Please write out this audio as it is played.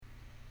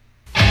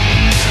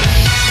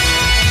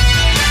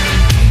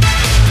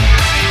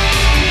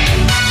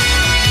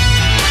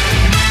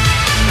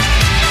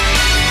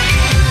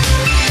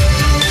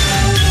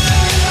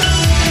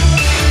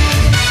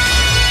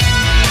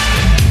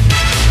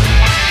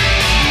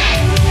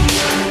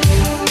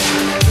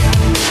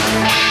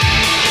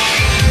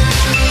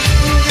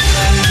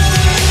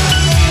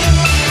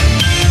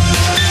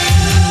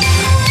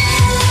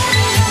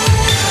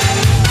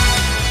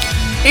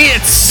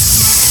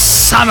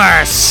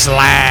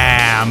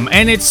SummerSlam,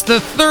 and it's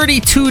the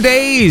 32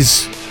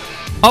 days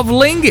of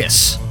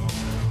Lingus,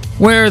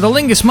 where the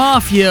Lingus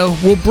Mafia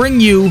will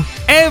bring you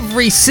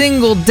every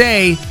single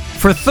day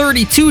for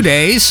 32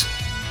 days.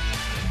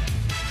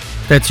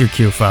 That's your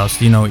cue,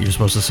 Faust. You know what you're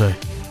supposed to say.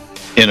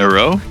 In a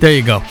row? There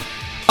you go.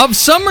 Of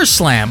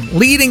SummerSlam,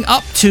 leading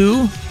up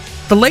to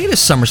the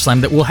latest SummerSlam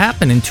that will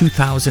happen in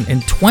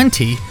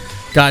 2020.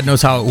 God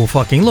knows how it will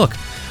fucking look.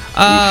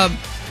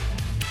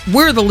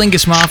 We're the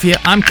Lingus Mafia.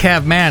 I'm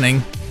Cav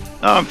Manning.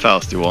 I'm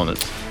Fausty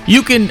Walnuts.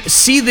 You can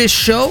see this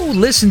show,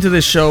 listen to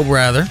this show,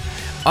 rather,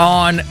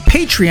 on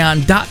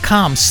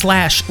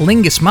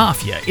patreon.com/Lingus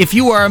Mafia. If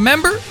you are a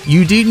member,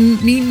 you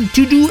didn't need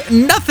to do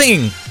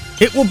nothing.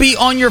 It will be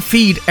on your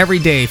feed every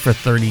day for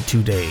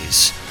 32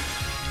 days.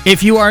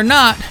 If you are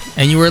not,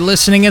 and you are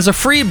listening as a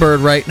free bird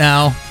right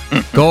now,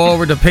 go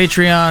over to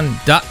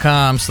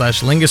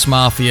patreon.com/Lingus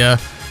Mafia,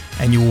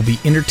 and you will be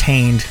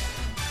entertained.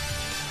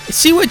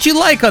 See what you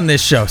like on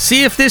this show.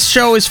 See if this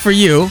show is for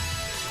you.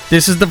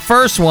 This is the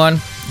first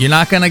one. You're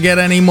not going to get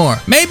any more.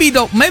 Maybe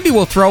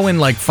we'll throw in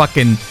like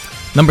fucking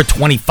number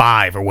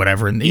 25 or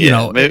whatever. And, you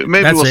know, maybe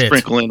we'll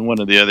sprinkle in one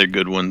of the other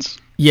good ones.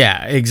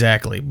 Yeah,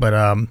 exactly. But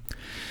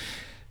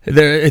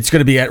it's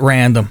going to be at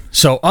random.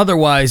 So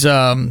otherwise,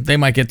 they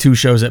might get 2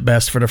 shows at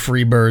best for the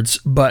free birds.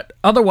 But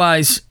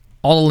otherwise,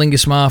 all the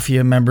Lingus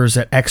Mafia members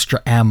at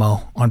Extra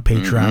Ammo on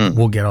Patreon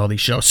will get all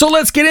these shows. So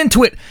let's get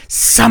into it.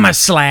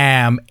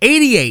 SummerSlam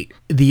 88,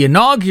 the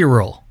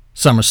inaugural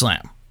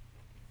SummerSlam.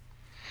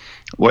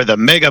 Where the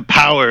Mega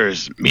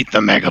Powers meet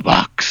the Mega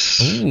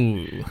Box.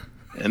 Ooh.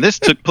 And this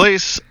took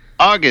place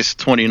August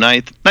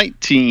 29th,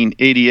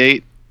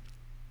 1988,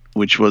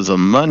 which was a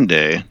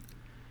Monday.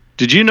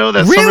 Did you know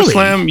that Really?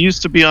 SummerSlam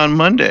used to be on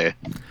Monday?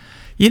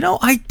 You know,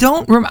 I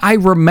don't I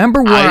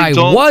remember where I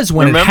was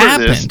when it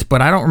happened,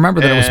 but I don't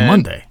remember that it was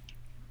Monday.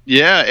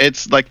 Yeah,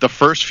 it's like the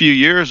first few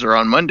years are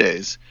on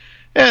Mondays.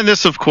 And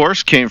this, of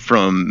course, came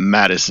from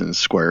Madison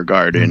Square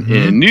Garden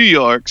in New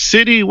York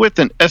City with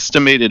an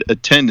estimated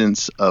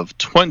attendance of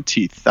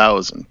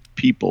 20,000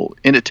 people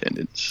in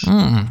attendance.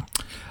 I'm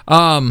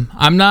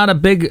not a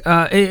big...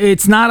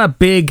 it's not a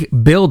big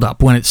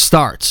build-up when it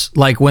starts.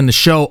 Like, when the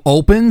show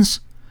opens,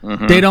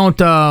 they don't...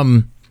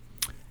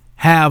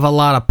 have a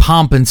lot of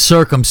pomp and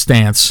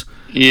circumstance.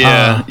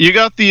 Yeah, you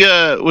got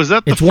the was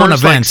that the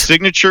first like,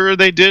 signature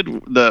they did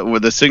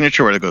with the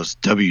signature where it goes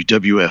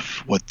WWF,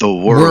 what the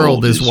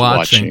world is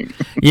watching.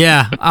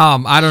 Yeah,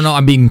 I don't know.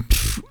 I mean,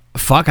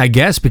 fuck, I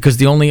guess because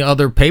the only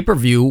other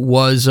pay-per-view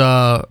was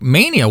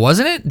Mania,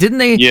 wasn't it? Didn't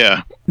they?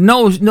 Yeah.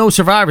 No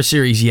Survivor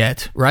Series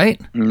yet,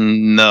 right?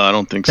 No, I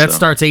don't think so. That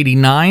starts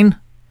 89.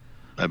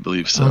 I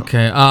believe so.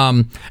 Okay.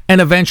 And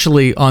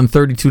eventually on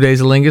 32 Days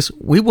of Lingus,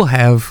 we will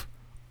have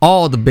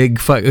all the big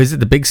fuck. Is it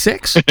the Big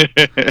Six?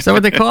 Is that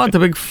what they call it? The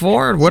Big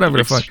Four? Whatever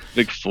the fuck.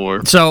 Big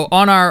Four. So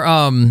on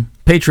our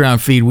Patreon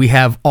feed, we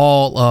have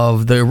all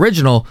of the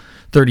original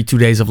 32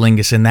 Days of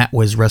Lingus, and that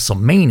was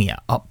WrestleMania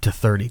up to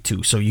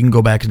 32. So you can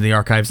go back into the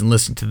archives and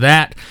listen to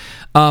that.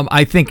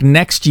 I think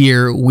next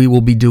year we will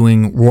be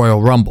doing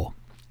Royal Rumble.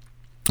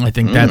 I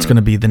think that's going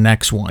to be the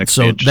next one.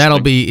 So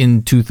that'll be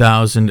in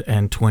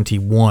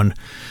 2021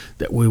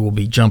 that we will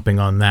be jumping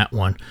on that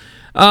one.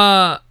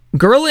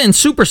 Gorilla and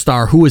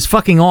Superstar, who is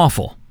fucking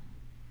awful.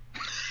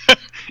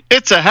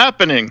 It's a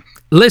happening.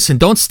 Listen,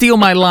 don't steal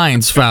my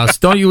lines,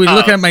 Faust. Don't you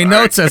look at my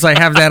notes as I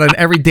have that on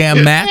every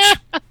damn match.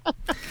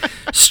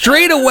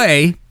 Straight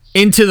away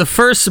into the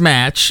first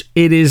match,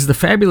 it is the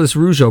Fabulous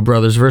Rougeau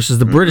brothers versus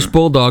the British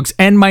Bulldogs.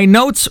 And my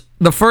notes,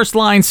 the first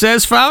line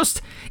says,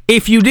 Faust,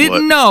 if you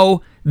didn't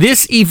know,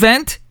 this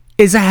event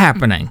is a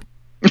happening.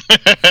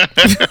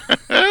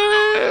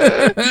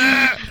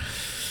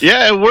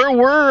 Yeah, where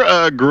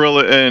were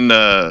Gorilla and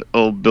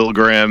old Bill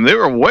Graham? They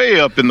were way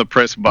up in the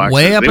press boxes.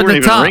 Way up they at weren't the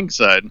even top.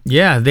 ringside.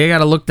 Yeah, they got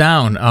to look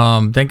down.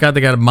 Thank God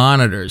they got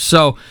monitors.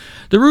 So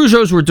the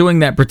Rougeaus were doing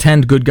that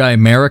pretend good guy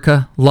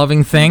America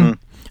loving thing,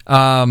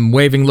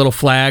 waving little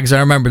flags. I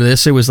remember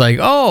this. It was like,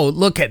 oh,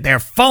 look at they're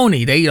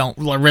phony. They don't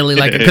really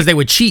like it because they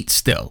would cheat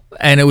still.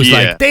 And it was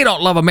like, they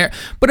don't love America.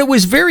 But it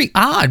was very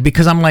odd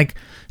because I'm like,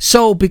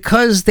 so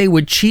because they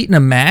would cheat in a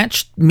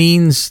match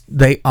means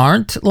they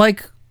aren't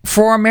like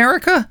for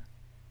America?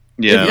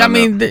 Yeah, I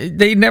mean,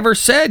 they never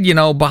said,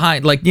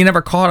 behind, like, you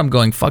never caught them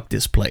going, fuck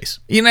this place.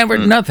 You never,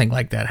 nothing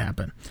like that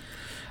happened.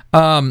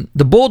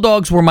 The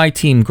Bulldogs were my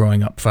team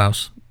growing up,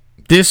 Faust.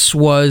 This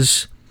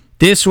was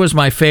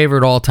my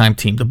favorite all-time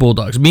team, the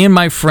Bulldogs. Me and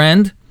my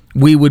friend,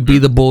 we would be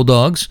the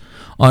Bulldogs.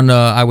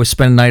 I would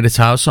spend a night at his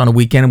house on a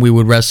weekend, and we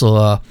would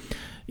wrestle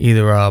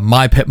either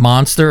My Pet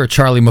Monster or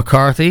Charlie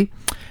McCarthy.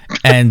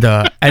 And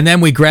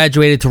then we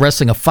graduated to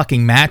wrestling a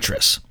fucking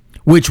mattress.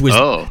 Which was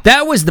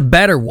that was the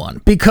better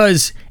one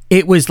because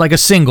it was like a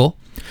single,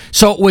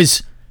 so it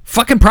was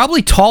fucking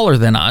probably taller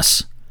than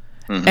us,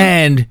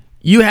 and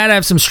you had to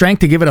have some strength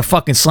to give it a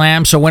fucking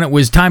slam. So when it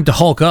was time to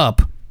Hulk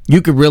up,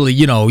 you could really,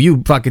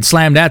 you fucking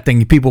slam that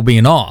thing, people be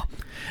in awe,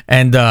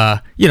 and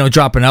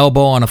drop an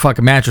elbow on a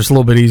fucking mattress a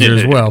little bit easier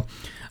as well.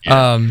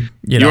 Yeah.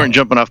 You weren't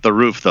jumping off the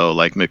roof though,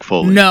 like Mick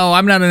Foley. No,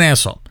 I'm not an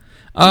asshole.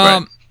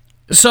 Right.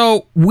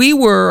 So we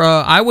were.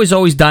 I was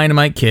always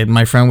Dynamite Kid.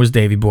 My friend was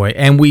Davey Boy,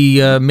 and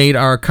we made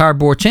our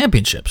cardboard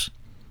championships.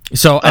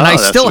 So, and I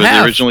still where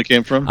have. They originally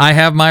came from. I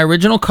have my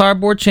original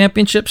cardboard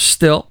championships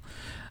still.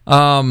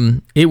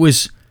 It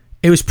was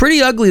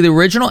pretty ugly, the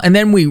original, and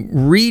then we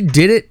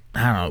redid it.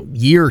 I don't know,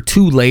 year or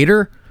two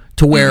later,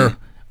 to where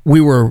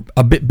we were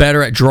a bit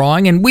better at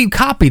drawing, and we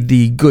copied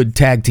the good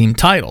tag team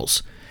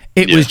titles.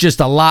 It was just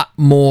a lot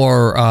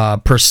more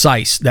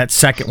precise, that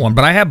second one.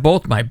 But I have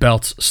both my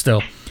belts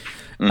still.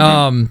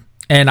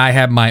 And I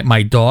have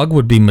my dog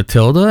would be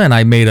Matilda, and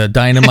I made a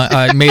dynamite.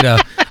 I made a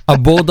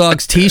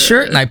Bulldogs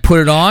T-shirt, and I put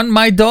it on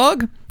my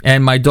dog,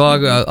 and my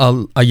dog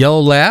a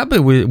yellow lab.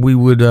 We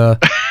would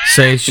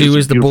say she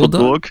was the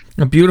Bulldog.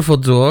 A beautiful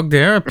dog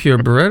there, a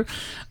purebred.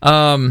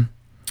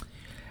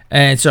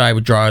 And so I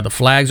would draw the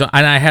flags on,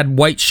 and I had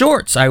white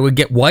shorts. I would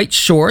get white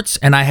shorts,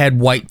 and I had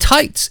white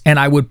tights, and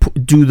I would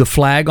do the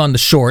flag on the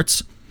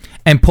shorts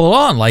and pull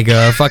on like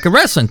a fucking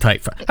wrestling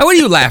type. What are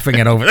you laughing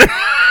at over there?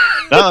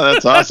 No,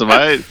 that's awesome.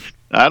 I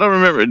don't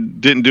remember.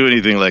 Didn't do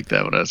anything like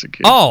that when I was a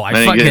kid. Oh, I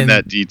didn't get in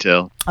that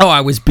detail. Oh, I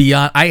was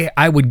beyond.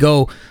 I would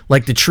go,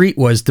 like, the treat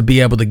was to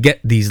be able to get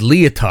these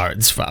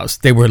leotards,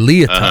 Faust. They were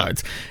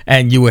leotards,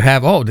 and you would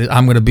have,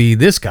 I'm going to be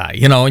this guy,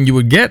 and you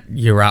would get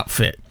your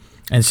outfit.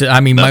 And so, I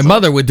mean, my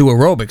mother would do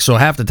aerobics, so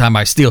half the time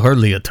I steal her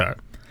leotard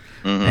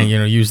and,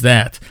 use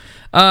that.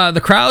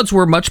 The crowds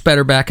were much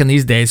better back in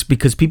these days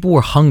because people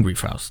were hungry,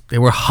 Faust. They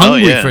were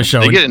hungry for a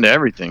show. They get into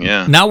everything,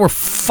 yeah. Now we're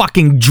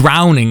fucking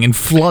drowning and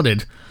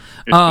flooded.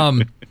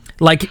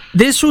 Like,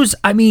 this was,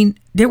 I mean,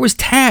 there was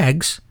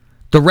tags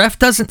the ref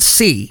doesn't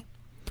see.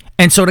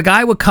 And so the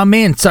guy would come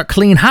in, start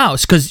clean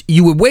house, because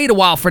you would wait a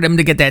while for them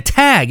to get that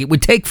tag. It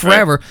would take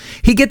forever.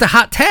 Right. He'd get the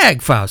hot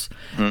tag, Faust.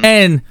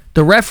 And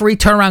the referee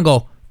turn around and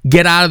go,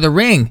 get out of the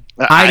ring.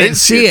 I didn't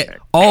see it.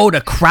 Oh,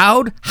 the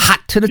crowd,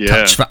 hot to the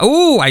touch.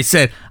 Oh, I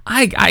said,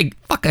 I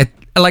fuck it.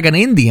 Like an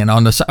Indian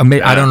on the side.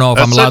 I don't know if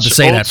I'm allowed to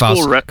say that,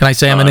 Faust. Can I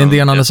say I'm an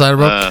Indian on the side of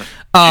the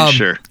rope?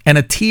 Sure. And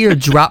a tear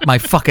dropped my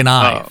fucking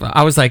eye.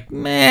 I was like,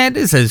 man,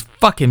 this is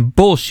fucking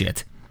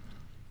bullshit.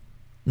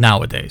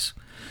 Nowadays.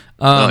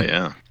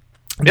 Yeah,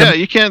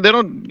 you can't. They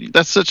don't.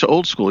 That's such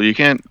old school. You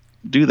can't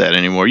do that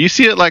anymore. You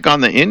see it like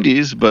on the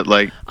indies, but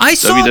like I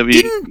saw,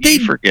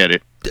 WWE, forget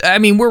it. I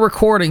mean, we're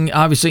recording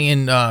obviously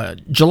in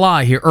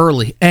July here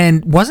early,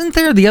 and wasn't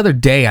there the other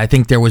day? I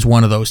think there was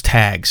one of those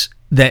tags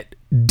that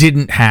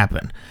didn't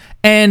happen,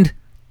 and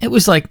it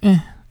was like,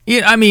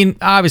 yeah, I mean,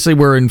 obviously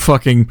we're in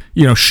fucking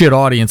shit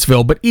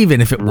Audienceville, but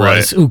even if it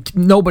was,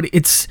 nobody,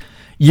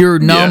 you're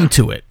numb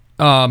to it,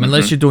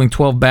 unless you're doing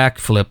 12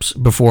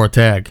 backflips before a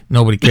tag,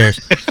 nobody cares.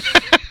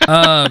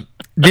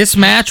 This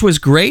match was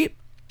great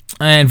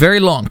and very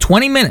long,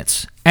 20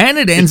 minutes, and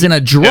it ends in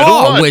a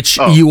draw, which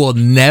you will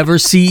never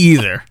see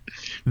either.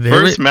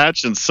 First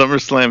match in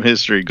SummerSlam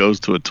history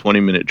goes to a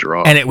 20-minute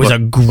draw. And it was a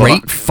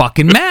great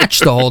fucking match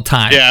the whole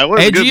time. Yeah, it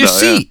was Edge good, of your though,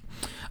 seat.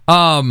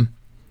 Yeah.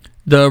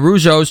 The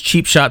Rougeaus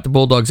cheap shot the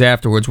Bulldogs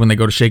afterwards when they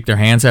go to shake their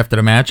hands after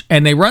the match.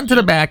 And they run to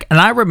the back. And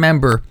I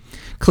remember,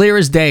 clear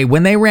as day,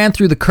 when they ran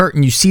through the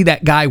curtain, you see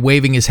that guy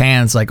waving his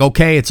hands like,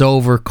 okay, it's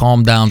over,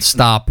 calm down,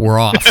 stop, we're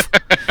off.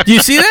 Do you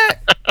see that?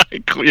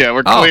 Yeah,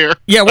 we're clear.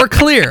 Yeah, we're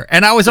clear.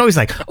 And I was always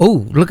like,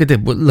 oh, look at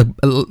that.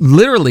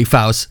 Literally,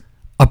 Faust,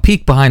 a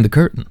peek behind the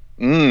curtain.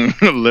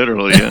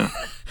 Literally,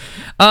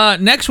 yeah.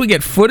 Next, we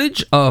get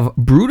footage of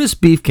Brutus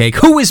Beefcake,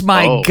 who is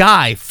my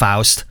guy,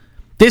 Faust.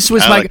 This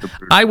was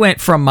I went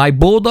from my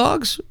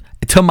Bulldogs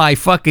to my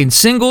fucking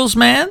singles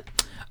man,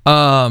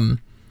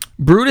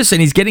 Brutus,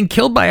 and he's getting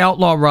killed by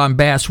Outlaw Ron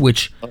Bass,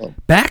 which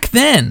back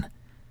then,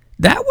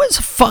 that was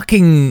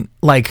fucking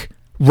like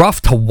rough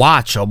to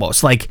watch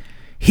almost. Like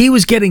he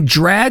was getting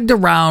dragged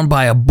around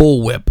by a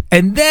bullwhip,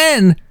 and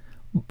then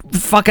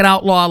fucking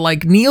Outlaw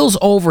like kneels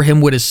over him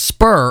with his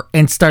spur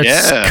and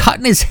starts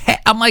cutting his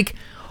head. I'm like,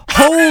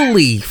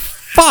 holy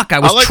fuck! I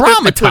was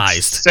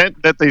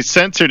traumatized. That they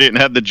censored it and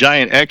had the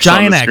giant X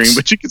on the screen,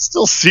 but you can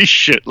still see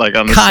shit like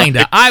on the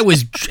kinda.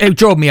 side. It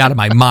drove me out of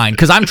my mind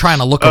because I'm trying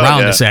to look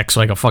around this X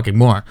like a fucking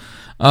moron.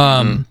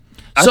 I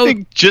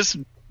think just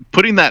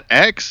putting that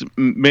X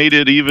made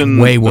it even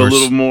way worse. A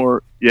little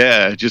more.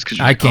 Yeah, just because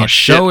I can't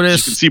show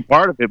this. You can see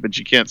part of it, but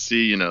you can't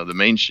see, the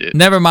main shit.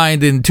 Never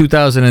mind in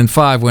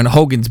 2005 when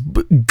Hogan's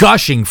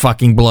gushing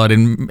fucking blood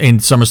in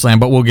SummerSlam,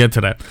 but we'll get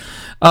to that.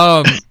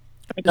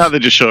 Now they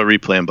just show a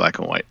replay in black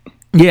and white.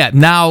 Yeah,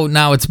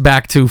 now it's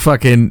back to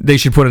fucking. They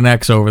should put an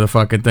X over the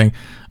fucking thing.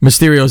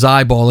 Mysterio's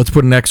eyeball. Let's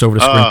put an X over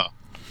the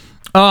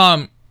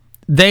screen.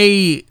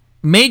 They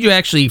made you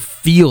actually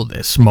feel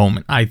this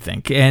moment, I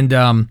think,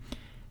 and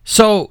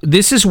so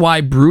this is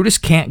why Brutus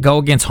can't go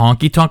against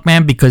Honky Tonk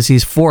Man because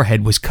his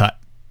forehead was cut.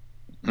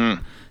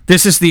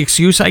 This is the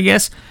excuse, I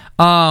guess.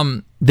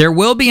 There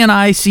will be an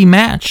IC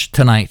match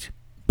tonight,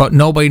 but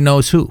nobody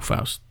knows who,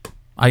 Faust.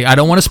 I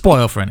don't want to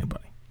spoil for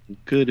anybody.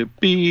 Could it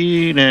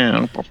be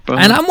now?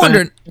 And I'm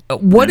wondering,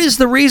 what is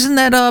the reason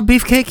that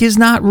Beefcake is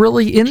not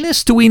really in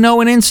this? Do we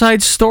know an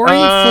inside story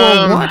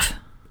for what?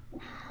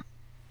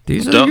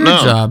 These are Don't your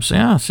know. jobs.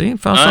 Yeah, see?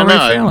 Faust I know. already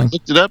I failing.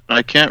 looked it up.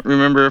 I can't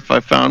remember if I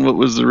found what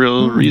was the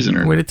real reason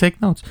or Way to take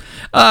notes.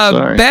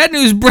 Sorry. Bad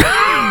News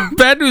Brown,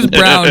 Bad News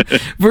Brown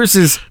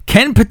versus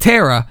Ken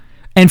Patera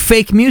and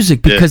fake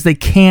music because they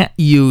can't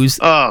use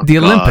Oh, the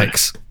God.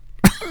 Olympics.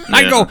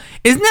 I Yeah. go,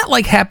 isn't that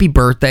like Happy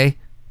Birthday,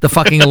 the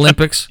fucking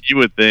Olympics? You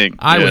would think.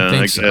 I would Yeah,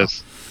 think I so.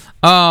 guess.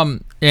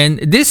 And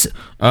this,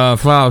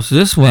 Faust,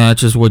 this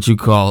match is what you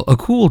call a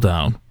cool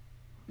down.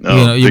 No,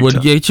 You know, you big would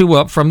time. get you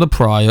up from the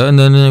prior, and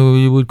then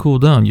you would cool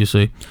down. You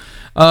see,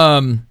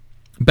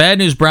 Bad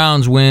News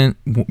Browns win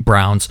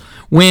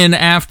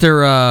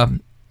after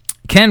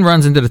Ken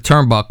runs into the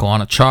turnbuckle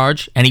on a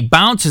charge, and he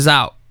bounces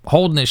out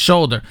holding his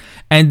shoulder,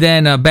 and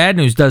then Bad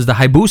News does the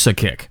Hayabusa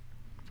kick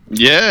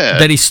Yeah.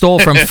 that he stole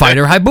from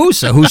fighter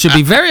Hayabusa, who should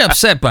be very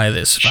upset by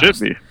this. should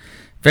Faust. be.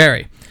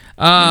 Very.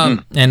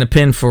 And a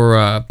pin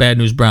for Bad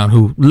News Brown,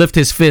 who lift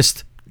his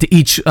fist to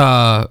each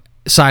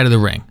side of the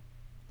ring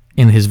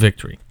in his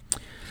victory.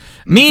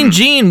 Mean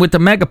Gene with the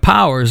mega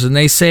powers, and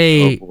they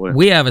say, Oh, boy.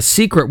 we have a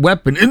secret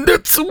weapon. And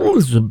that's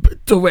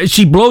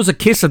she blows a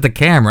kiss at the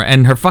camera,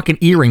 and her fucking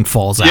earring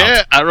falls out.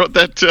 Yeah, I wrote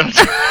that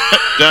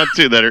down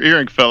too. That her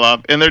earring fell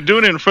off, and they're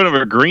doing it in front of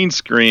a green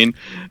screen,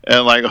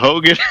 and like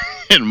Hogan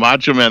and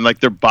Macho Man, like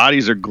their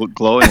bodies are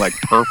glowing like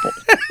purple.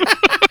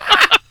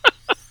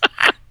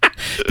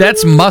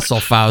 That's muscle,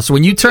 Faust.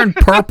 When you turn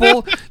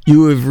purple,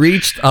 you have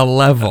reached a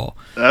level.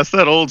 That's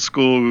that old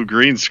school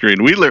green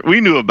screen.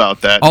 We knew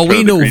about that. Oh, in front we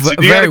of the knew green screen.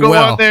 very You gotta go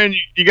well. out there and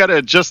you got to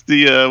adjust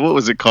the what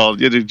was it called?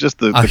 You had to adjust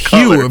the A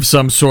color. hue of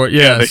some sort, The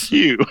yes.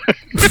 hue.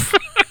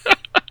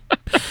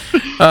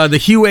 The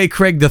Hugh A.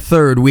 Craig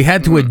III. We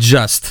had to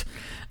adjust.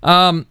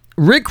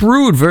 Rick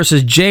Rude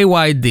versus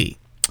JYD.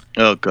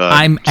 Oh God.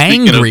 I'm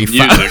Speaking of angry,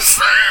 music.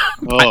 Faust.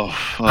 Oh,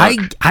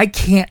 fuck. I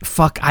can't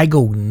I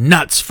go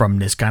nuts from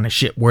this kind of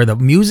shit where the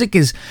music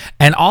is,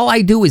 and all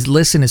I do is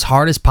listen as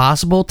hard as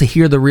possible to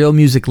hear the real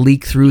music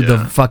leak through the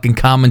fucking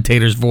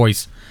commentator's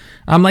voice.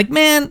 I'm like,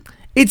 man,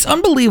 it's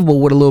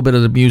unbelievable what a little bit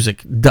of the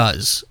music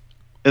does.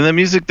 And the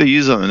music they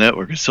use on the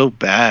network is so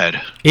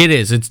bad. It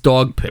is. It's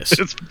dog piss.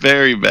 It's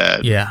very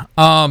bad. Yeah.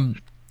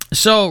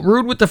 So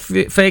Rude with the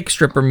fake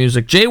stripper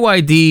music.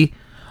 JYD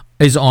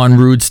is on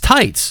Rude's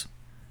tights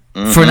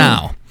for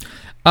now.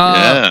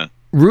 Yeah.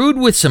 Rude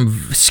with some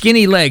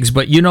skinny legs,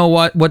 but you know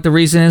what the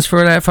reason is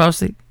for that,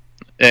 Fausti?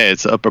 Hey,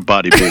 it's upper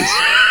body boost.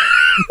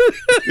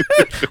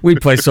 We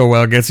play so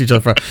well against each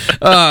other.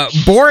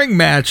 Boring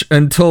match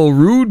until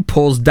Rude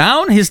pulls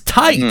down his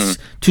tights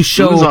to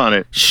show Who's on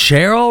it?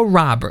 Cheryl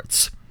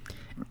Roberts.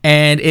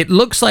 And it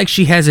looks like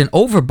she has an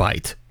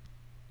overbite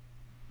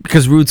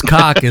because Rude's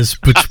cock is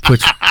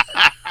putch.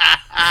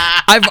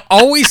 I've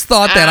always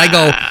thought that. I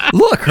go,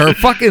 look, her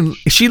fucking,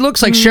 she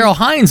looks like Cheryl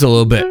Hines a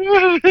little bit.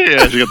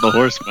 Yeah, she got the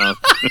horse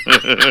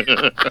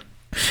mouth.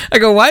 I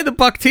go, why the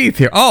buck teeth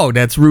here? Oh,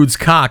 that's Rude's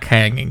cock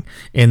hanging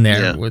in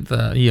there Yeah. with,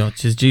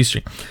 it's his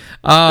G-string.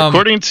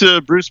 According to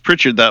Bruce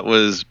Pritchard, that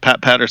was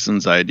Pat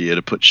Patterson's idea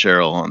to put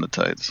Cheryl on the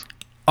tights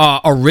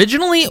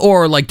Originally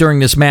or like during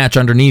this match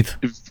underneath?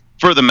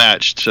 for the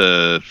match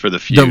for the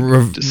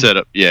feud to set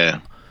up.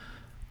 Yeah,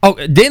 Oh,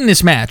 in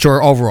this match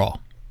or overall?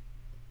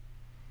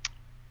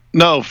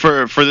 no,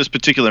 for this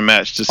particular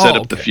match to set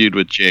up the okay. feud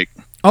with Jake.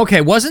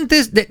 Okay, wasn't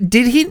this,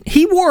 did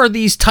he wore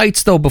these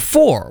tights though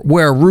before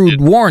where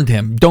Rude warned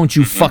him, don't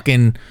you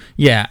fucking,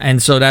 yeah,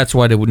 and so that's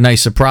why it was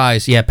nice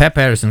surprise. Yeah, Pat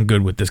Patterson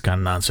good with this kind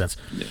of nonsense.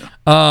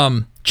 Yeah.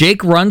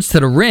 Jake runs to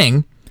the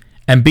ring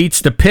and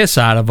beats the piss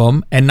out of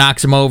him and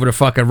knocks him over the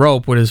fucking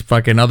rope with his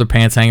fucking other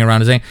pants hanging around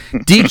his ankle.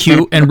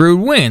 DQ, and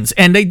Rude wins.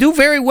 And they do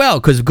very well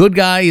because good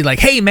guy, he's like,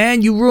 hey,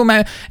 man, you ruined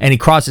my... And he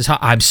crosses,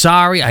 I'm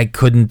sorry, I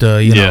couldn't, know,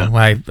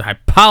 I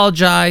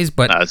apologize,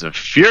 but... I was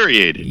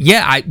infuriated.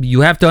 Yeah,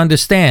 you have to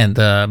understand,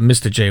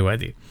 Mr.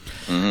 JYD.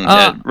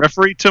 Yeah,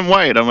 referee Tim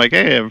White. I'm like,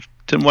 hey, I have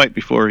Tim White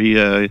before he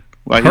while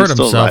he Hurt was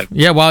still himself. alive.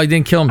 Yeah, while he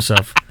didn't kill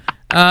himself.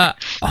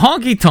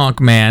 Honky Tonk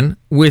Man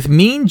with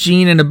Mean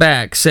Gene in the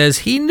back says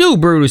he knew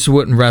Brutus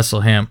wouldn't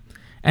wrestle him,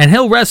 and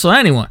he'll wrestle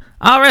anyone.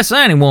 I'll wrestle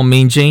anyone,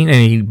 Mean Gene, and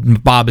he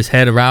bob his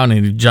head around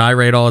and he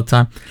gyrate all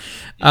the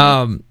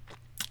time.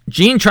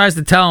 Gene tries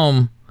to tell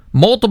him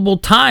multiple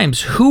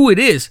times who it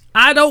is.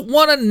 I don't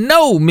want to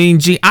know, Mean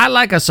Gene. I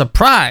like a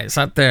surprise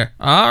out there.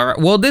 All right.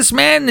 Well, this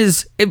man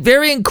is a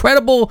very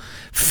incredible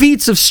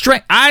feats of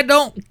strength. I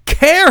don't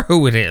care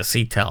who it is.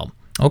 He tell him.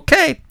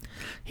 Okay.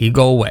 He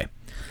go away.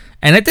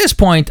 And at this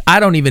point, I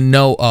don't even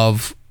know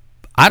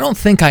I don't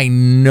think I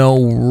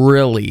know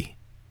really.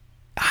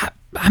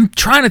 I'm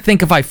trying to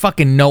think if I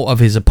fucking know of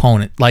his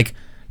opponent. Like,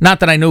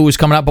 not that I knew who was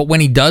coming out, but when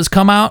he does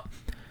come out,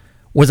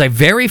 was I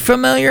very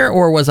familiar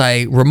or was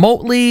I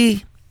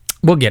remotely?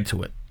 We'll get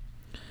to it.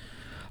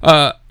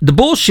 The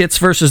Bullshits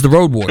versus the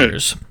Road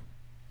Warriors.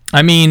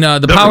 I mean,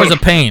 the Powers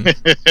of Pain.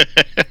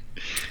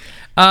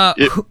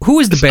 Who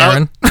is the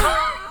Baron?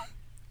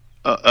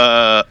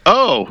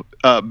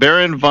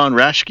 Baron von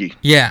Raschke.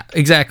 Yeah,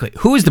 exactly.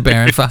 Who is the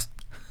Baron?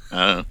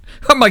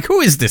 I'm like, who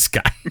is this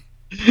guy?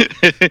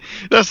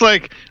 That's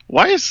like,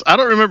 I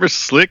don't remember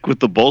Slick with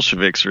the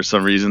Bolsheviks for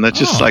some reason. That's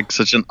just like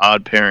such an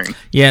odd pairing.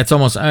 Yeah, it's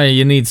almost,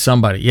 you need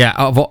somebody. Yeah,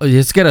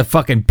 let's get a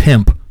fucking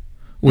pimp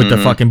with the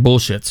fucking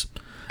bullshits.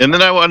 And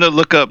then I wanted to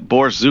look up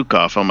Boris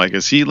Zukov. I'm like,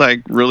 is he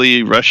like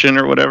really Russian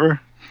or whatever?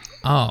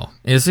 Oh,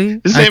 is he?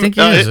 I think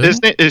he is.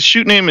 His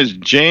shoot name is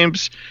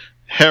James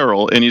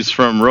Harrell, and he's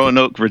from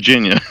Roanoke,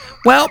 Virginia.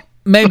 Well,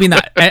 maybe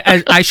not.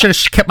 I should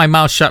have kept my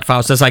mouth shut,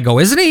 Faust, as I go,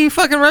 isn't he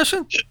fucking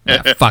Russian?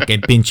 Yeah,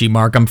 fucking pinchy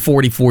Mark. I'm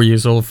 44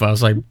 years old,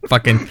 Faust. Like,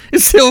 fucking,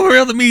 it's still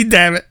real to me,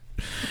 damn it.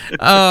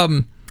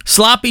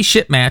 Sloppy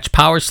shit match,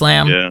 power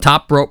slam,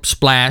 top rope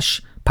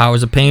splash,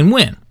 powers of pain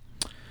win.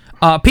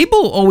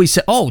 People always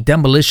say, oh,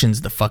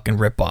 Demolition's the fucking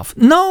ripoff.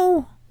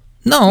 No.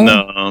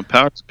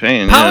 Powers of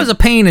Pain. Powers of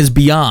Pain is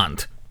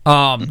beyond.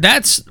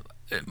 That's,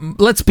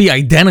 let's be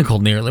identical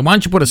nearly. Why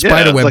don't you put a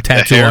spiderweb like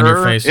tattoo on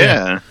your face?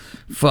 Yeah.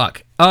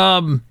 Fuck.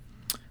 But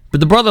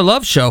the Brother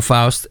Love show,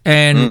 Faust,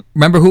 and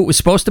remember who it was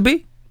supposed to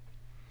be?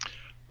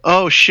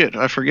 Oh, shit.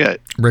 I forget.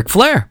 Ric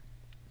Flair.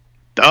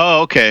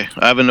 Oh, okay.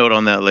 I have a note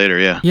on that later,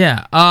 yeah.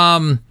 Yeah.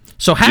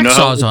 So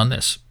Hacksaw's on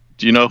this.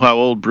 Do you know how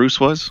old Bruce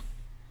was?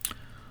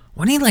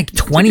 Wasn't he like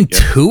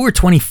 22 or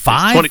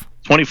 25?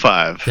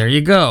 25. There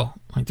you go.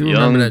 I do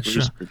remember that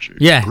Bruce show. Pritchard.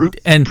 Yeah, Bruce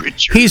and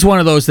Pritchard. he's one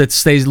of those that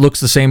looks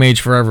the same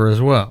age forever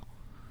as well.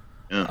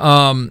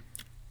 Yeah.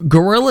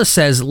 Gorilla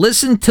says,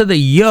 listen to the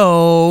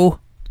yo,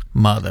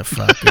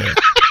 motherfucker.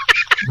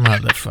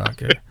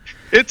 Motherfucker.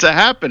 It's a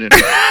happening.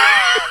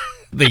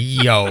 The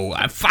yo.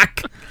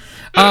 Fuck.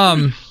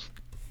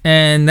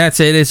 And that's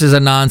it. This is a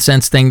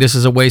nonsense thing. This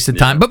is a waste of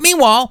time. But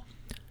meanwhile,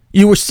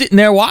 you were sitting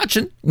there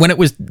watching when it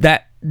was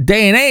that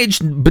day and age,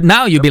 but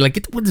now you'd be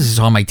like, what is this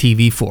on my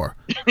TV for?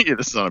 Yeah,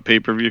 this is on a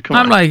pay-per-view. Come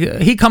on. I'm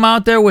like, he come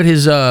out there with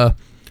his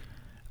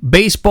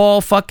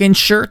baseball fucking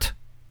shirt.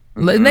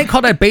 And they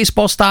call that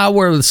baseball style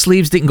where the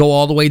sleeves didn't go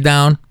all the way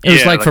down. It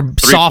was like for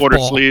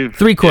softball.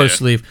 Three-quarter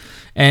sleeve.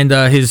 And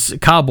his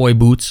cowboy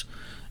boots.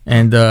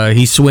 And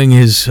he swing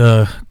his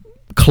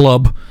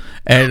club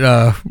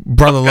at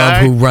Brother Love,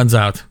 who runs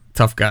out.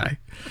 Tough guy.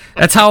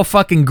 That's how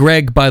fucking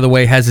Greg, by the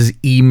way, has his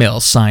email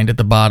signed at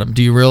the bottom.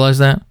 Do you realize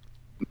that?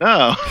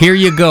 No. Here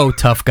you go,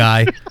 tough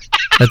guy.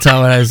 That's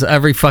how it has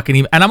every fucking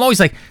email. And I'm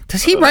always like,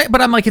 does he write?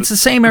 But I'm like, it's the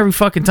same every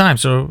fucking time.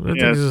 So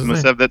yeah,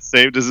 must have that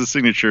saved as a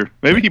signature.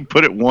 Maybe he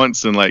put it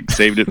once and like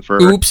saved it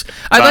for. Oops,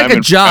 I'd like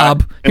a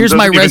job. Here's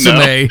my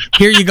resume.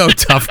 Here you go,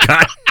 tough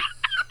guy.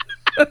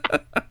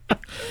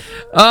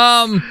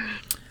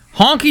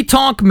 Honky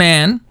Tonk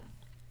Man.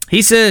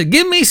 He said,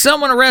 give me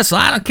someone to wrestle.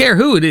 I don't care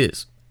who it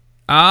is.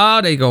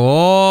 They go,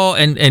 oh,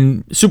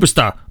 and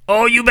Superstar.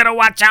 Oh, you better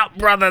watch out,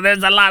 brother.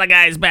 There's a lot of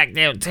guys back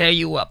there to tear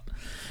you up.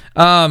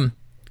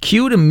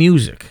 Cue the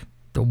music.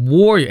 The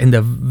Warrior and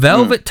the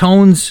Velvet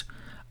Tones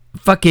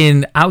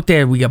fucking out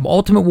there. We got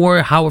Ultimate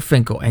Warrior, Howard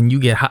Finkel, and you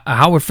get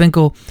Howard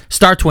Finkel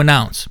start to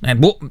announce. And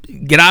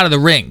get out of the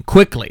ring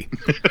quickly.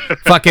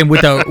 Fucking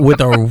with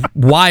a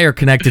wire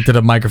connected to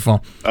the microphone.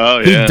 Oh,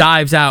 yeah. He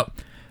dives out.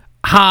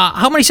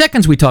 How many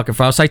seconds we talking,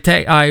 Faust? I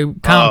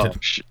counted. Oh,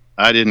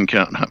 I didn't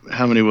count.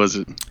 How many was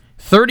it?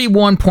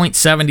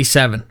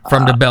 31.77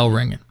 from the bell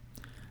ringing.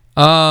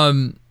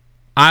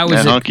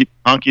 Honky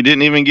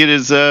didn't even get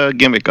his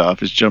gimmick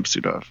off, his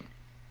jumpsuit off.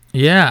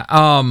 Yeah.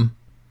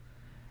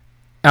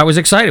 I was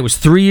excited. It was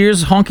 3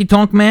 years Honky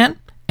Tonk Man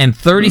and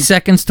 30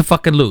 seconds to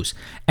fucking lose.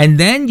 And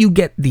then you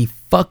get the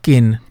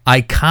fucking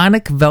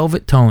iconic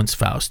Velvet Tones,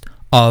 Faust,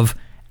 of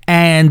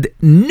and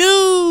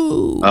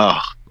new. Oh,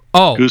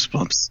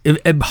 goosebumps.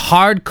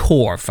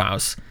 Hardcore,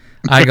 Faust.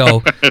 I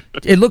go,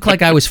 it looked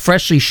like I was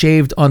freshly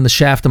shaved on the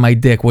shaft of my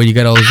dick where you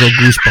got all those little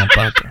goosebumps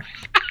out there.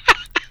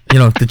 You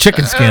know, the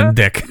chicken skin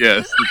dick.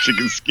 Yes, the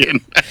chicken skin.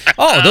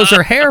 Oh, those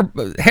are hair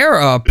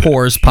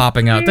pores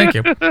popping out. Thank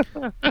you.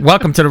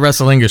 Welcome to the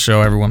Wrestlinga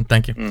show, everyone.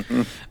 Thank you.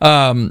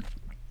 Mm-hmm.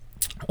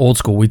 Old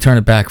school. We turn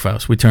it back,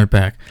 Faust. We turn it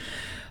back.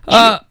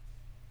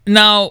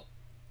 Now,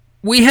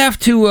 we have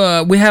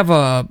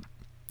a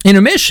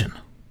intermission.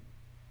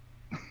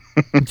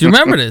 Do you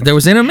remember this? There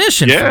was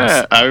intermission.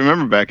 Yeah, I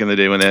remember back in the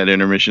day when they had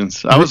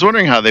intermissions. I was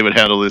wondering how they would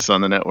handle this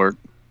on the network.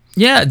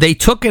 Yeah, they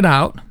took it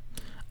out.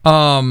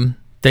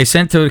 They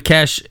sent to the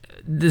cash.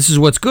 This is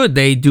what's good.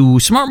 They do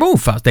smart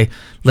move, Faust.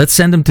 Let's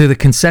send them to the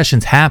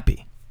concessions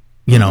happy.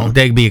 You know,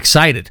 they'd be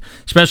excited.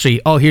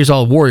 Especially, here's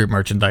all Warrior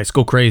merchandise.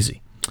 Go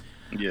crazy.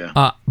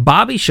 Yeah.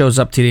 Bobby shows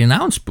up to the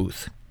announce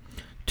booth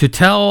to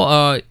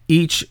tell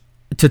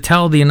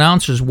the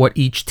announcers what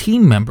each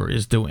team member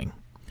is doing.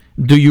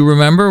 Do you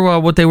remember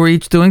what they were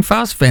each doing,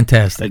 Faust?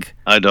 Fantastic.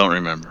 I don't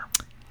remember.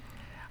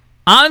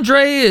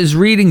 Andre is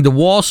reading the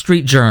Wall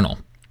Street Journal.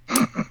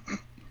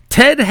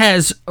 Ted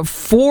has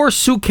 4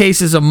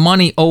 suitcases of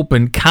money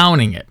open,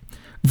 counting it.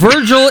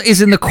 Virgil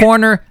is in the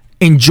corner,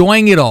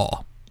 enjoying it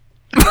all.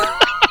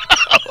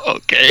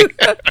 Okay.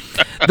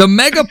 The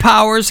Mega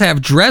Powers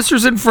have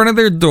dressers in front of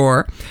their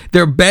door.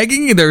 They're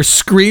begging and they're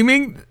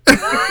screaming for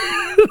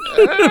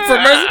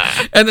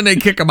mercy, and then they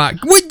kick them out.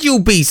 Would you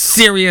be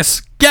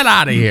serious? Get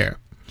out of here.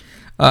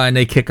 And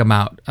they kick them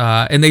out.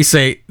 And they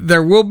say,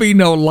 there will be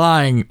no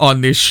lying on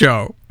this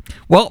show.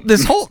 Well,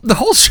 the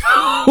whole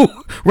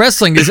show,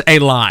 wrestling is a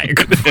lie.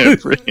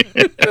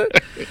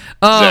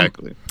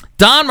 Exactly.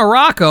 Don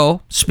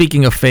Morocco,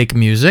 speaking of fake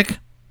music.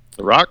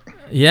 The Rock?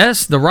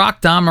 Yes, The Rock,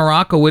 Don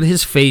Morocco with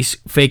his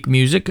fake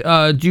music.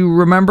 Do you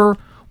remember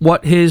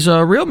what his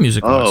real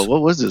music was? Oh,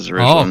 what was his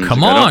original music?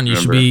 Come on. You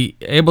should be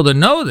able to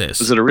know this.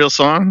 Was it a real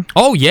song?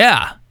 Oh,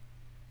 yeah.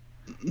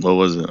 What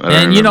was it?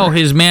 And you know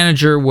his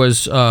manager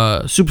was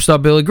superstar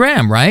Billy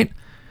Graham, right?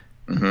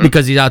 Mm-hmm.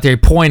 Because he's out there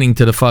pointing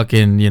to the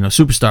fucking,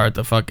 superstar at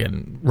the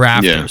fucking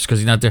rafters because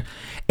he's not there.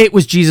 It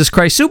was Jesus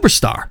Christ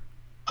Superstar.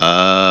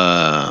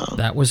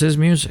 That was his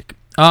music.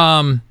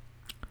 So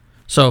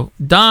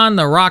Don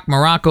the Rock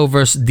Morocco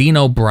versus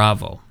Dino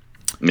Bravo.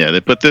 Yeah, they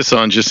put this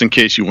on just in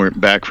case you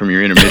weren't back from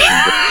your intermission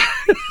break.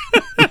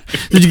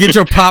 Did you get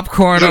your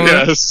popcorn over?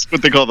 Yeah, that's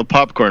what they call the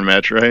popcorn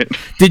match, right?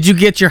 Did you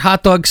get your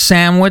hot dog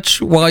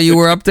sandwich while you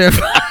were up there?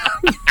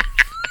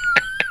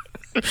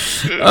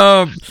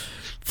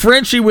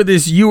 Frenchie with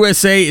his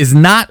USA is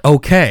not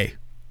okay.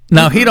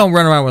 Now, he don't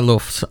run around with a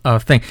little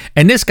thing.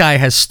 And this guy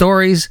has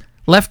stories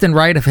left and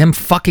right of him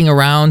fucking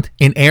around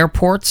in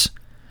airports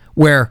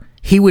where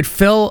he would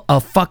fill a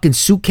fucking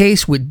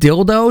suitcase with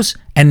dildos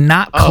and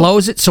not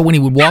close it. So when he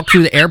would walk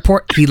through the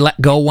airport, he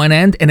let go one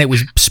end and it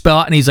was spill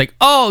out. And he's like,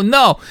 oh,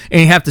 no. And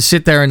he'd have to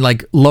sit there and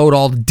like load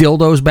all the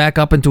dildos back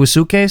up into a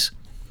suitcase.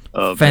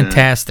 Oh,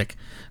 fantastic.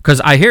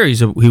 Because I hear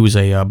he was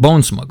a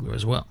bone smuggler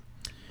as well.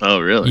 Oh,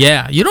 really?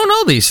 Yeah. You don't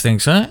know these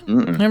things, huh? I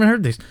haven't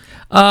heard these.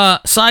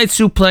 Side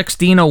suplex,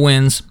 Dino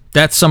wins.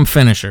 That's some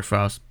finisher,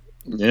 Faust.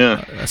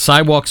 Yeah.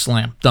 Sidewalk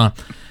slam. Done.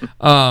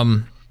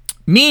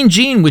 Mean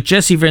Gene with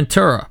Jesse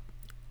Ventura.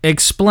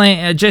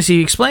 Jesse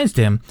explains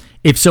to him,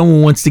 if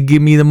someone wants to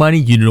give me the money,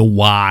 you know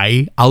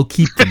why? I'll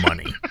keep the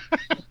money.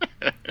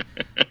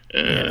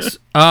 Yes.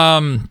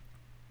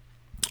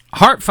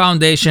 Hart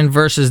Foundation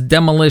versus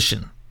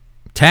Demolition.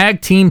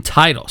 Tag team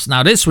titles.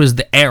 Now, this was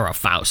the era,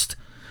 Faust.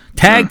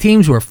 Tag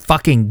teams were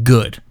fucking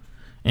good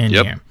in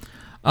here.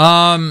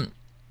 And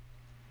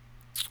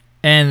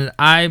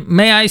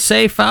may I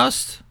say,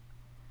 Faust,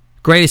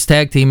 greatest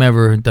tag team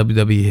ever in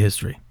WWE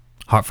history.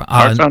 Hart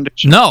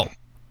Foundation. No.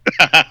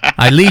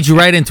 I lead you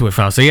right into it,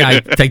 Faust. So, yeah,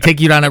 I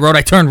take you down that road.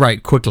 I turned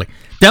right quickly.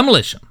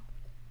 Demolition.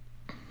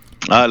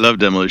 I love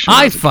Demolition.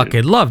 I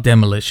fucking love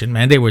Demolition,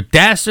 man. They were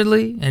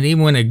dastardly, and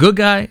even when a good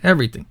guy,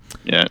 everything.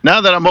 Yeah.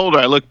 Now that I'm older,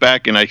 I look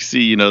back and I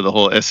see, the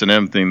whole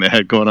S&M thing they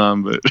had going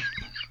on, but...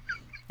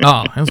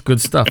 Oh, that's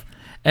good stuff.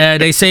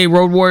 They say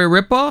Road Warrior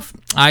ripoff.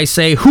 I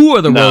say, who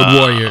are the Road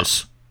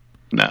Warriors?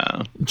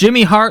 No.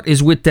 Jimmy Hart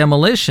is with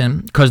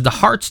Demolition because the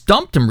Harts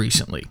dumped him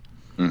recently.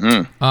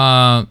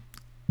 Mm-hmm.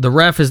 The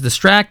ref is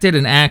distracted,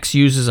 and Axe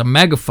uses a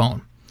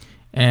megaphone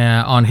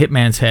on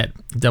Hitman's head.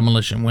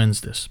 Demolition wins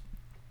this.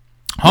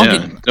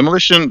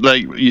 Demolition,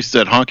 like you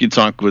said, Honky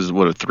Tonk was,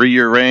 what, a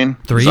 3-year reign?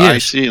 3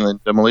 years. IC, and then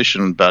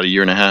Demolition about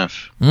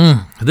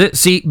 1.5 years.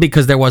 See,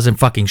 because there wasn't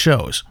fucking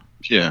shows.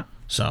 Yeah.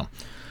 So,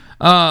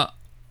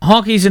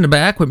 Honky's in the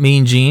back with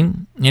Mean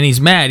Gene, and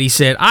he's mad. He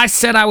said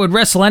I would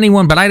wrestle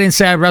anyone, but I didn't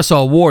say I'd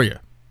wrestle a warrior.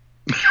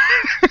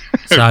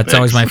 So it's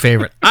always my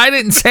favorite. I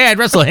didn't say I'd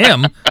wrestle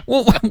him.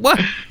 What?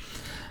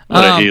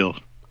 What a heel.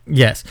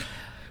 Yes.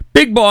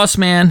 Big Boss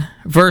Man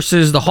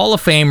versus the Hall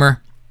of Famer,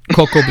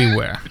 Coco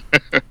Beware.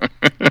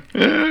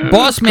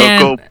 Boss Man.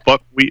 Coco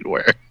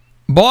Buckwheatware.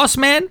 Boss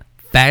Man,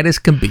 fat as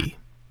can be.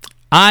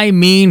 I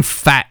mean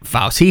fat,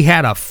 Faust. He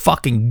had a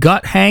fucking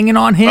gut hanging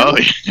on him. Oh,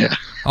 yeah.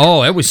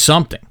 Oh, it was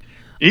something.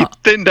 He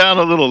thinned down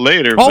a little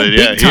later, but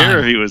yeah, big time.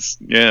 Here he was,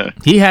 yeah.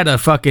 He had a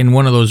fucking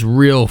one of those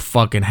real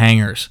fucking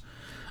hangers.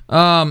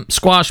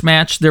 Squash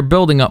match. They're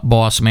building up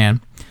Boss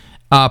Man.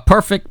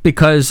 Perfect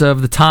because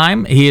of the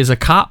time. He is a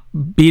cop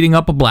beating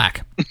up a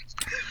black.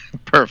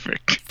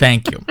 Perfect.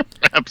 Thank you.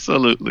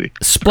 Absolutely.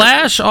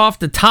 Splash off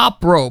the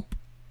top rope.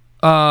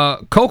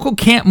 Coco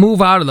can't move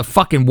out of the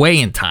fucking way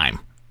in time.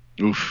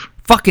 Oof.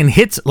 Fucking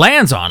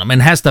lands on him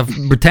and has to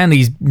pretend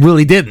he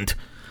really didn't.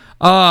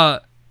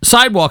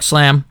 Sidewalk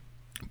slam.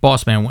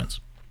 Boss Man wins.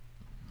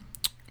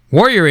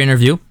 Warrior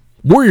interview.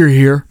 Warrior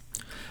here.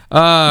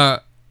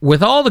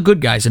 With all the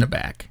good guys in the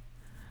back.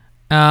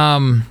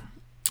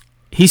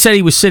 He said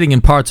he was sitting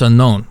in parts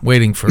unknown,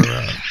 waiting for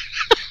to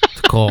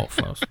call,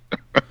 folks.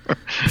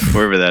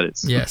 Wherever that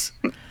is. Yes.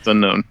 It's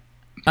unknown.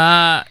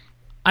 I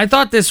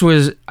thought this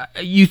was...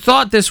 You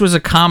thought this was a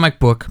comic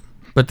book,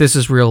 but this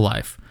is real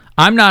life.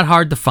 I'm not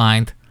hard to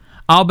find.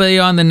 I'll be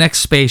on the next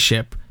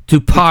spaceship to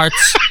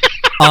parts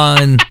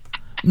unknown.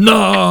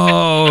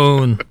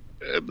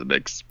 The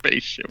next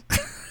spaceship.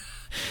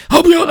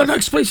 I'll be on the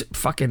next spaceship.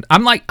 Fucking...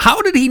 I'm like,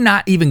 how did he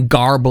not even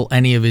garble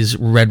any of his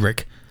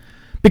rhetoric?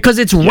 Because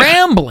it's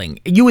rambling.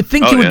 You would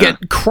think he would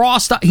get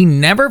crossed up. He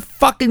never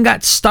fucking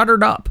got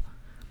stuttered up.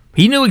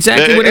 He knew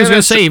exactly what he was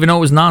going to say, even though it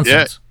was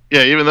nonsense.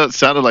 Yeah, even though it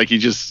sounded like he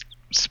just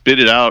spit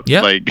it out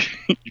like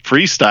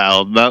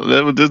freestyle.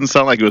 That doesn't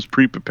sound like it was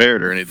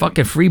pre-prepared or anything.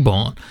 Fucking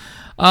freeballing.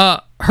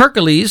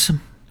 Hercules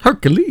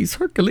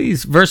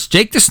versus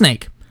Jake the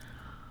Snake.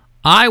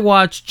 I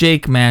watch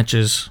Jake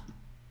matches.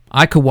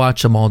 I could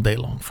watch them all day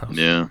long, folks.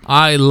 Yeah.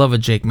 I love a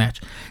Jake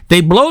match.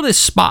 They blow this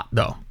spot,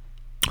 though.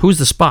 Who's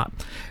the spot?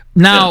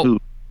 Now, who?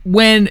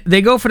 when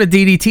they go for the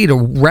DDT, the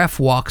ref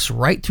walks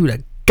right through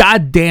the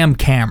goddamn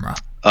camera.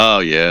 Oh,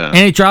 yeah. And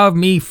it drove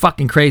me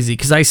fucking crazy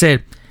because I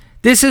said,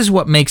 this is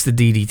what makes the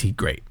DDT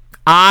great.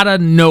 Out of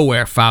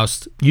nowhere,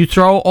 Faust. You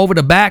throw over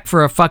the back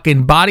for a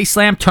fucking body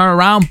slam, turn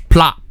around,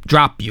 plop,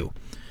 drop you.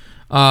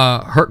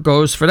 Hurt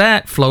goes for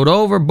that, float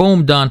over,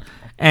 boom, done.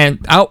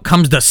 And out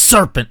comes the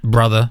serpent,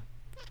 brother.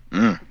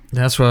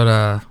 That's what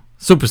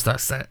Superstar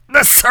said.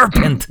 The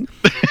serpent.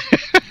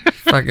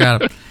 Fuck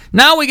out of it.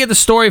 Now we get the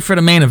story for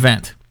the main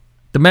event.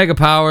 The Mega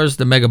Powers,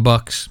 the Mega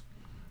Bucks.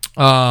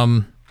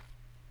 Now,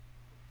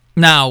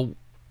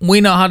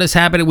 we know how this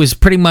happened. It was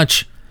pretty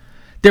much...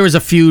 There was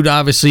a feud,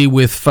 obviously,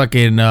 with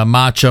fucking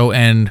Macho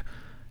and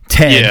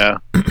Ted. Yeah,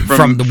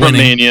 from the winning.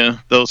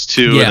 Mania, those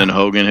two, Yeah. and then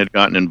Hogan had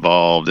gotten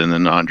involved, and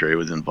then Andre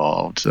was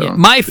involved. So Yeah,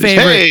 my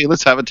favorite- Hey,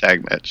 let's have a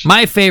tag match.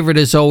 My favorite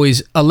is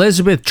always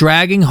Elizabeth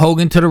dragging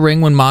Hogan to the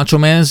ring when Macho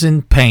Man is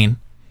in pain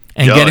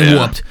and Oh, getting yeah.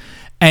 whooped.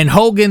 And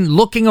Hogan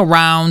looking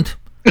around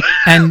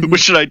and What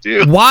should I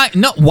do? why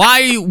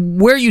are you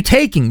where are you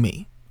taking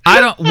me?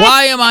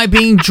 Why am I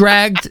being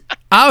dragged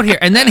out here?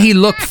 And then he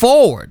looked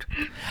forward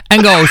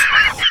and goes,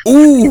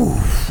 ooh,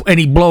 and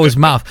he blows his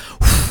mouth.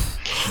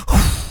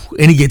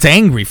 And he gets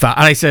angry. And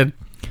I said,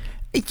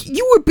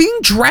 you were being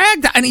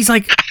dragged, and he's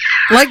like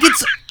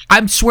it's,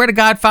 I swear to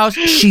God, Faust,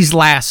 she's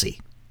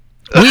Lassie.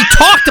 We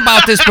talked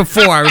about this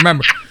before, I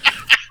remember.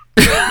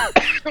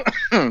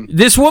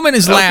 This woman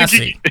is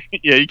Lassie.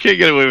 Yeah, you can't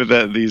get away with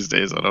that these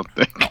days, I don't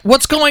think.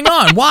 What's going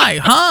on? Why?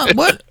 Huh?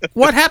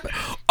 What happened?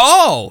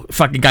 Oh,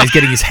 fucking guy's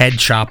getting his head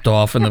chopped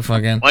off in the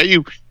fucking...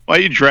 Why are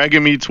you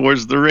dragging me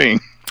towards the ring?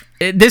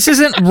 This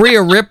isn't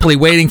Rhea Ripley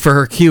waiting for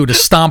her cue to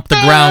stomp the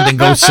ground and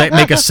go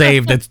make a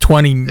save that's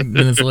 20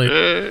 minutes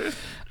later.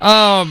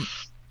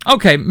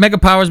 Okay, Mega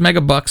Powers,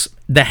 Mega Bucks.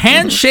 The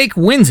handshake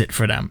wins it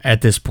for them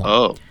at this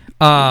point.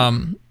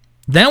 Oh.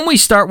 Then we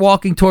start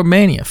walking toward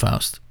Mania,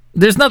 Faust.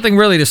 There's nothing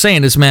really to say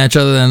in this match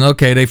other than,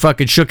 okay, they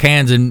fucking shook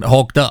hands and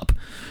hulked up.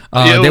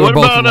 Yeah, they what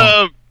were both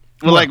about,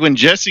 like when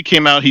Jesse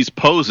came out, he's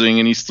posing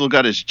and he's still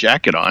got his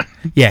jacket on.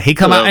 Yeah, he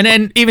come out, and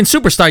then even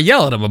Superstar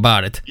yelled at him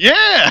about it.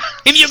 Yeah.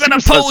 If you're going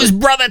to pose,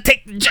 brother,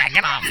 take the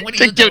jacket off. What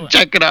are you Take your doing?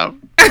 jacket off.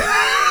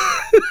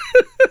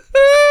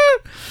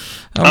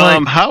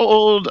 I'm like, How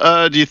old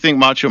do you think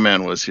Macho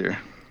Man was here?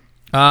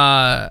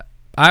 I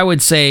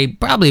would say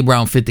probably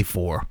around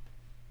 54.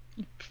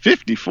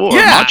 54.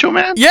 Yeah. Macho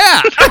Man?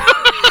 Yeah.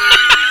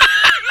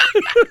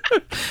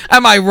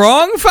 Am I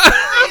wrong?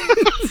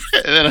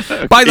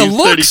 By the He's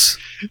looks.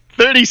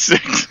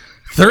 36.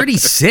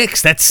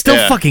 36? That's still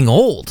Yeah. fucking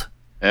old.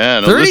 Yeah,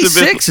 and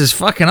 36 is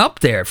fucking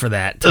up there for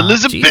that time.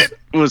 Elizabeth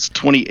was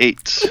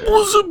 28.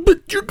 Elizabeth,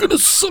 you're going to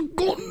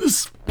suck on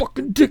this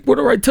fucking dick. What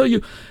do I tell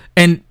you?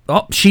 And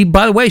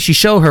by the way, she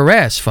showed her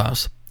ass,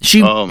 Faust.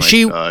 Oh my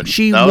God.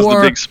 She that was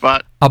wore the big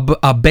spot.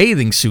 a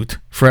bathing suit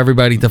for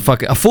everybody to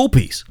fucking, a full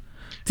piece.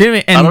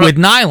 And with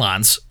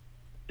nylons.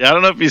 Yeah, I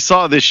don't know if you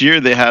saw this year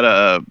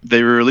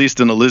they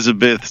released an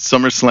Elizabeth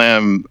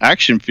SummerSlam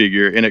action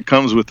figure, and it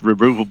comes with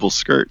removable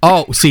skirt.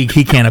 Oh, see,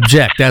 he can't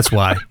object. That's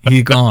why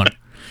he's gone.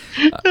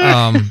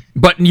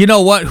 But you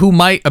know what? Who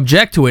might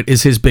object to it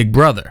is his big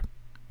brother.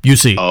 You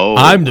see,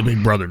 I'm the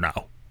big brother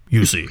now.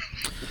 You see.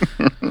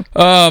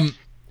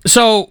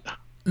 So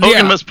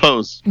Hogan must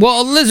pose.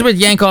 Well, Elizabeth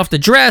yank off the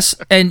dress,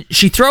 and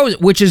she throws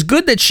it, which is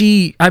good that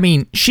she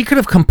could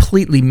have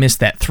completely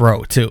missed that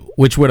throw, too,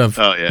 which would have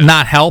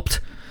not helped.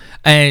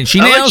 And she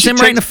nails him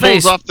right in the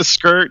face. Pulls off the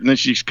skirt, and then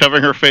she's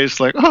covering her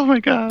face like, oh, my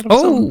God.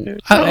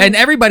 And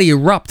everybody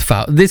erupt.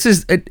 This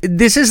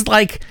is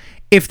like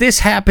if this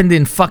happened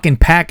in fucking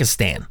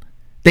Pakistan.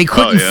 They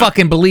couldn't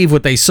fucking believe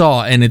what they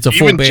saw, and it's a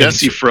full bathing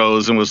Jesse suit.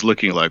 froze and was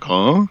looking like,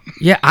 huh?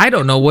 Yeah, I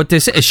don't know what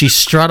this is. She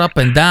strut up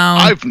and down.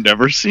 I've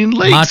never seen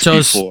legs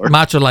before.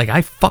 Macho like,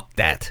 I fucked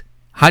that.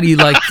 How do you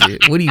like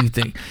it? What do you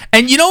think?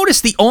 And you notice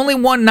the only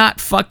one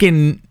not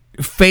fucking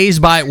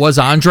phased by it was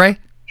Andre.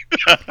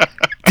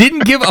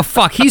 Didn't give a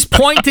fuck. He's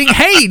pointing,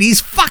 hey,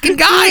 these fucking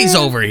guys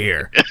over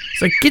here.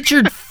 It's like, get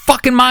your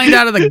fucking mind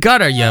out of the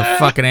gutter, you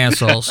fucking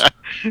assholes.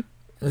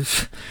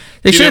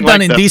 They should have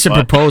done Indecent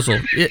Proposal.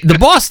 The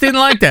boss didn't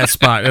like that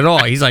spot at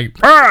all. He's like,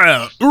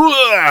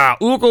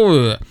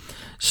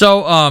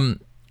 so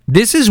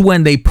this is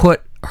when they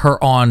put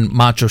her on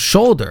Macho's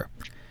shoulder,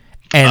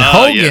 and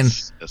Hogan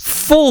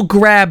full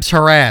grabs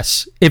her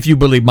ass, if you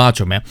believe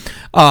Macho Man,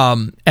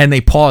 and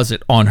they pause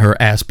it on her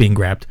ass being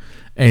grabbed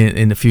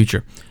in the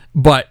future.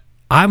 But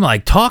I'm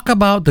like, talk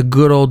about the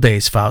good old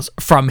days, Faust.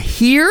 From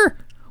here,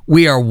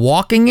 we are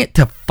walking it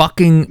to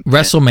fucking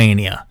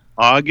WrestleMania.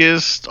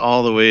 August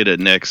all the way to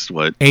next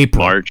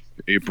April. March,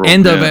 April,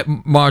 end of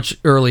March,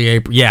 early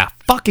April. Yeah,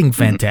 fucking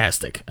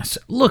fantastic. I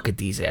said, look at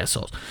these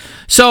assholes.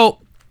 So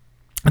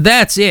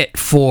that's it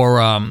for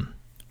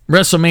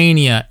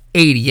WrestleMania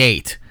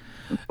 88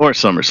 or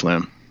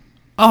SummerSlam.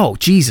 Oh,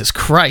 Jesus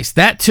Christ,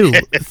 that too.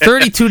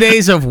 32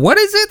 days of what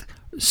is it?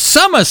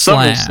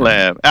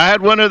 SummerSlam. I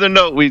had one other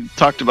note. We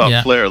talked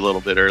about Flair a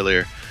little bit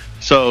earlier.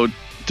 So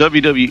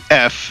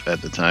WWF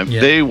at the time,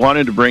 they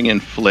wanted to bring in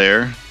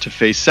Flair to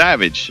face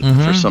Savage for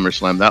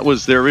SummerSlam. That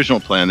was their original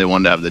plan. They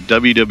wanted to have the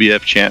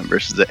WWF champ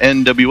versus the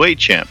NWA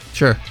champ.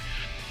 Sure.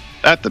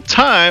 At the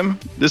time,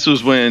 this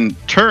was when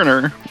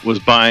Turner was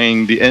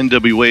buying the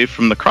NWA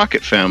from the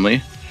Crockett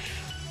family,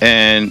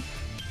 and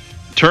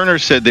Turner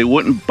said they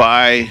wouldn't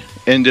buy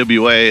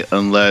NWA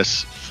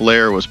unless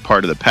Flair was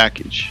part of the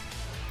package.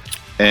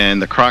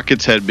 And the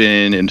Crockett's had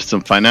been in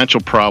some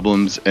financial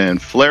problems, and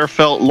Flair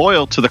felt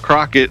loyal to the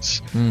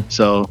Crockett's,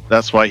 so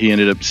that's why he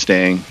ended up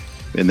staying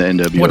in the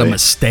NWA. What a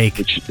mistake.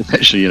 Which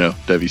eventually,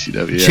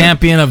 WCW. Yeah.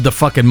 Champion of the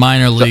fucking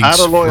minor leagues. Out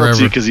of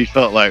loyalty, because he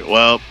felt like,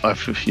 well,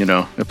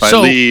 if I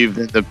leave,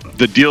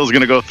 the deal's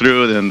going to go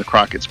through, then the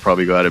Crockett's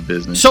probably go out of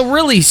business. So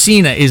really,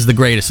 Cena is the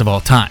greatest of all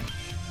time.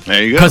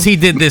 There you go. Because he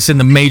did this in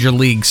the major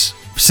leagues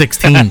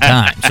 16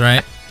 times,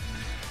 right?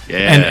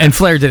 Yeah. And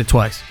Flair did it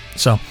twice.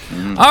 So,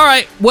 all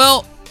right.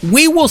 Well,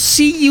 we will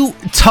see you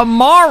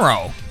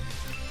tomorrow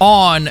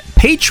on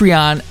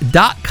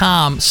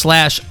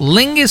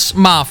patreon.com/Lingus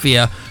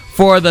Mafia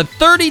for the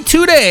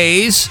 32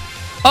 days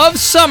of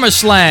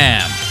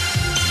SummerSlam.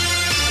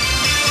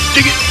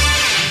 Dig it.